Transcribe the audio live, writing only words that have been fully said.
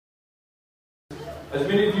As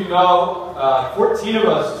many of you know, 14 of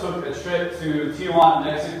us took a trip to Tijuana,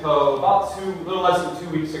 Mexico about a little less than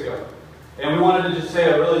 2 weeks ago. And we wanted to just say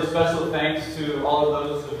a really special thanks to all of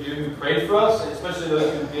those of you who prayed for us, and especially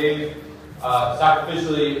those who gave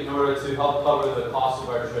sacrificially in order to help cover the cost of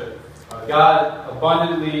our trip. God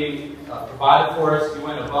abundantly provided for us. He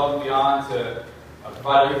went above and beyond to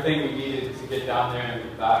provide everything we needed to get down there and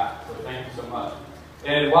get back. So thank you so much.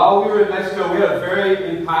 And while we were in Mexico, we had a very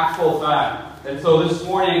impactful time. And so this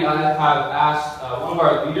morning I have asked one of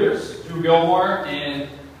our leaders, Drew Gilmore, and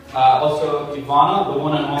also Ivana, the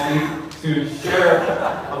one and only, to share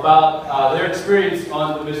about their experience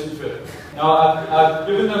on the mission trip. Now, I've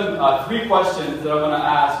given them 3 questions that I'm going to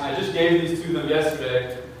ask, and I just gave these to them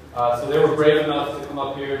yesterday, so they were brave enough to come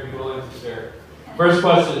up here and be willing to share. First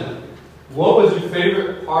question, what was your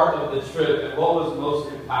favorite part of the trip, and what was most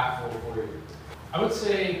impactful for you? I would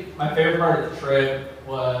say my favorite part of the trip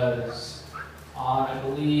was on, I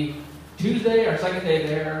believe, Tuesday, our second day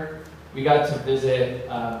there. We got to visit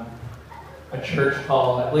a church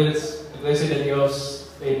called, I believe it's Iglesia de Dios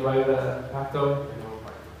de Nueva Pacto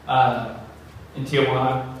in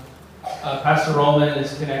Tijuana. Pastor Rolman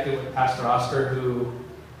is connected with Pastor Oscar, who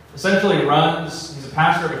essentially he's a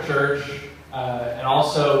pastor of a church and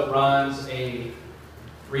also runs a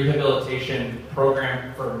rehabilitation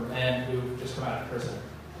program for men who've just come out of prison.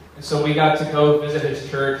 And so we got to go visit his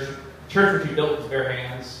church which he built with his bare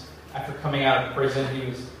hands. After coming out of prison, he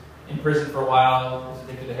was in prison for a while, was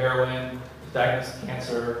addicted to heroin, was diagnosed with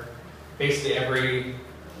cancer, basically every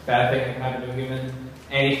bad thing that can happen to a human.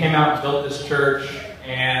 And he came out and built this church,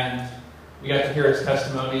 and we got to hear his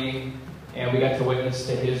testimony, and we got to witness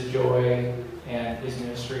to his joy and his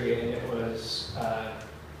ministry, and it was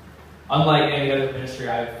unlike any other ministry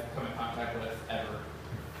I've come in contact with ever.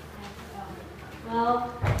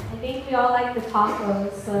 Well, I think we all like the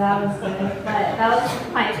tacos, so that was good. But that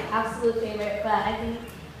was my absolute favorite. But I think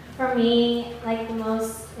for me, like the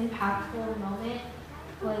most impactful moment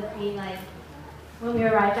would be like when we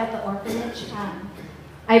arrived at the orphanage.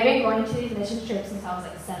 I've been going to these mission trips since I was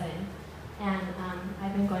like 7, and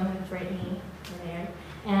I've been going with Brittany there.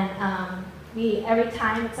 And every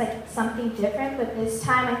time it's like something different, but this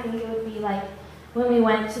time I think it would be like when we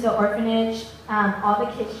went to the orphanage, all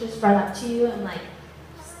the kids just run up to you and like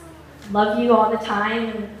love you all the time,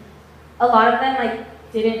 and a lot of them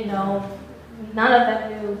like didn't know, none of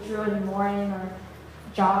them knew Drew and Lauren or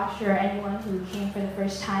Josh or anyone who came for the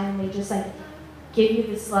first time, and they just like give you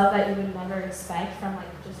this love that you would never expect from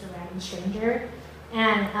like just a random stranger.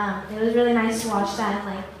 And it was really nice to watch that,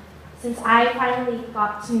 and like since I finally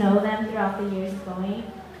got to know them throughout the years of going,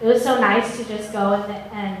 it was so nice to just go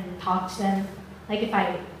and talk to them, like if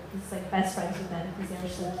I was like best friends with them because they were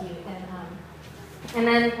so cute. And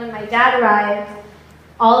then when my dad arrived,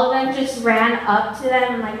 all of them just ran up to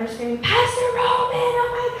them and like were screaming, "Pastor Rolman, oh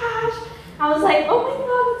my gosh!" I was like, oh my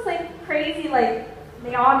god, it's like crazy, like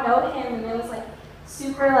they all know him, and it was like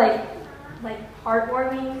super like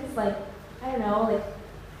heartwarming because like I don't know, like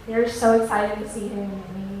they're so excited to see him, and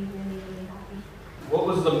it made me really happy. What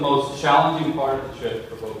was the most challenging part of the trip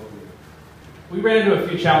for both of you? We ran into a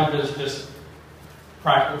few challenges, just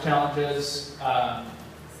practical challenges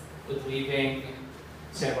with leaving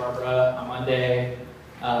Santa Barbara on Monday,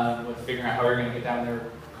 with figuring out how we were going to get down there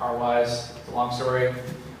car-wise. It's a long story.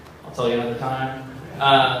 I'll tell you another time.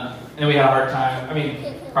 And we had a hard time. I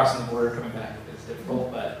mean, crossing the border, coming back is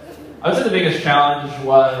difficult, but I would say the biggest challenge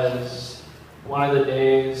was one of the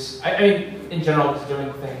days, I mean, in general, just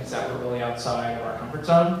doing things that were really outside of our comfort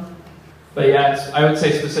zone. But yeah, I would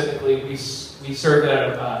say specifically, we served at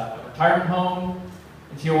a retirement home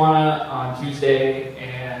in Tijuana on Tuesday,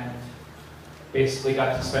 and basically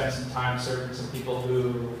got to spend some time serving some people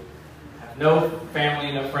who have no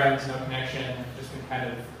family, no friends, no connection, just been kind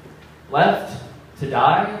of left to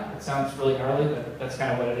die. It sounds really gnarly, but that's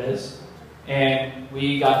kind of what it is. And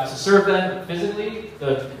we got to serve them physically.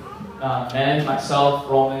 The men, myself,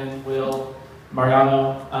 Rolman, Will,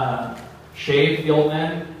 Mariano, shaved the old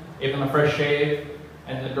men, gave them a fresh shave,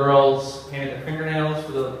 and the girls painted their fingernails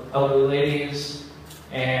for the elderly ladies.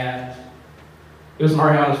 And it was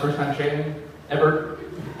Mariano's first time shaving ever.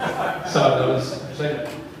 So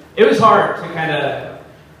it was hard to kind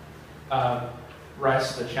of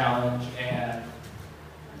rise to the challenge and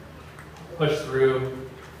push through,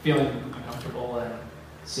 feeling uncomfortable and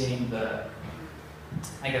seeing a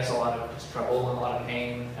lot of just trouble and a lot of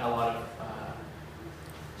pain and a lot of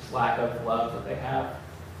just lack of love that they have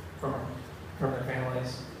from their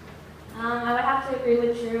families. I would have to agree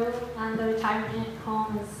with Drew. The retirement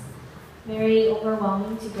home is very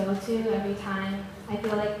overwhelming to go to every time. I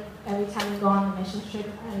feel like every time we go on the mission trip,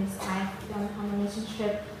 at least I've gone on the mission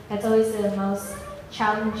trip, that's always the most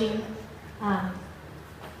challenging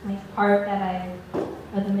like part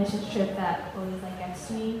of the mission trip that always like gets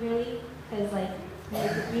to me really, because like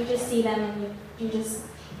you just see them and you just,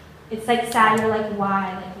 it's like sad. You're like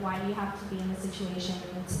why do you have to be in this situation?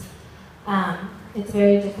 It's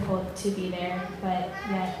very difficult to be there, but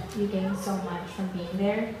yet you gain so much from being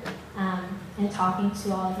there and talking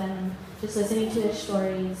to all of them and just listening to their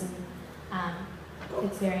stories, and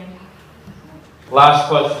it's very impactful. Last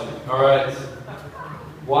question. All right.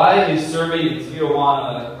 Why is serving in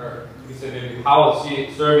Tijuana, or we say maybe how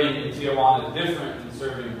is serving in Tijuana different than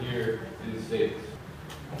serving here in the States?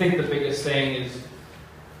 I think the biggest thing is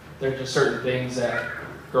there are just certain things that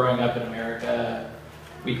growing up in America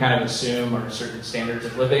we kind of assume are certain standards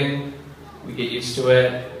of living. We get used to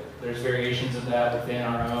it. There's variations of that within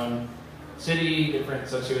our own city, different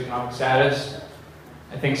socioeconomic status.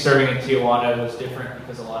 I think serving in Tijuana was different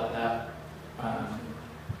because a lot of that,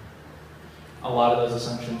 a lot of those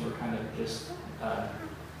assumptions were kind of just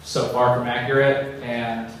so far from accurate,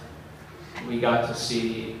 and we got to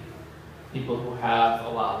see people who have a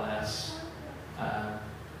lot less.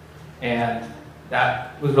 And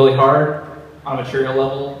that was really hard on a material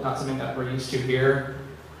level, not something that we're used to here.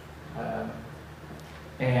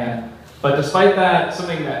 But despite that,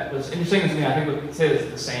 something that was interesting to me, I think we could say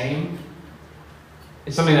is the same.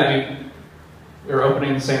 It's something that we were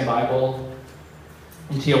opening the same Bible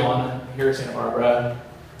in Tijuana, here in Santa Barbara.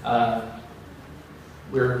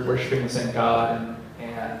 We're worshiping the same God,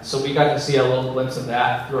 and so we got to see a little glimpse of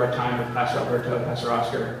that through our time with Pastor Alberto and Pastor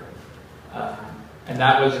Oscar. And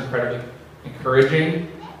that was incredibly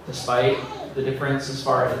encouraging, despite the difference as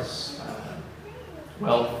far as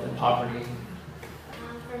wealth and poverty.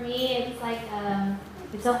 For me, it's like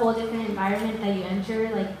it's a whole different environment that you enter.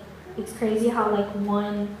 Like, it's crazy how like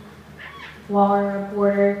one wall or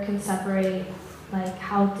border can separate like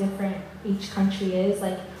how different each country is.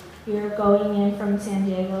 Like, you're going in from San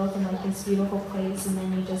Diego, from like this beautiful place, and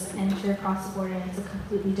then you just enter across the border and it's a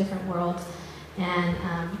completely different world. And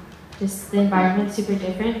just the environment's super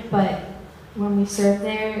different, but when we serve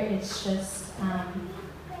there, it's just, I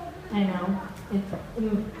don't know,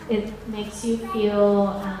 it makes you feel,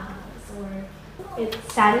 what's the word? It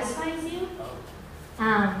satisfies you.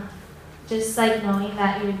 Just like knowing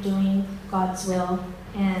that you're doing God's will,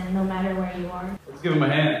 and no matter where you are. Let's give him a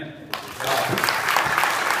hand.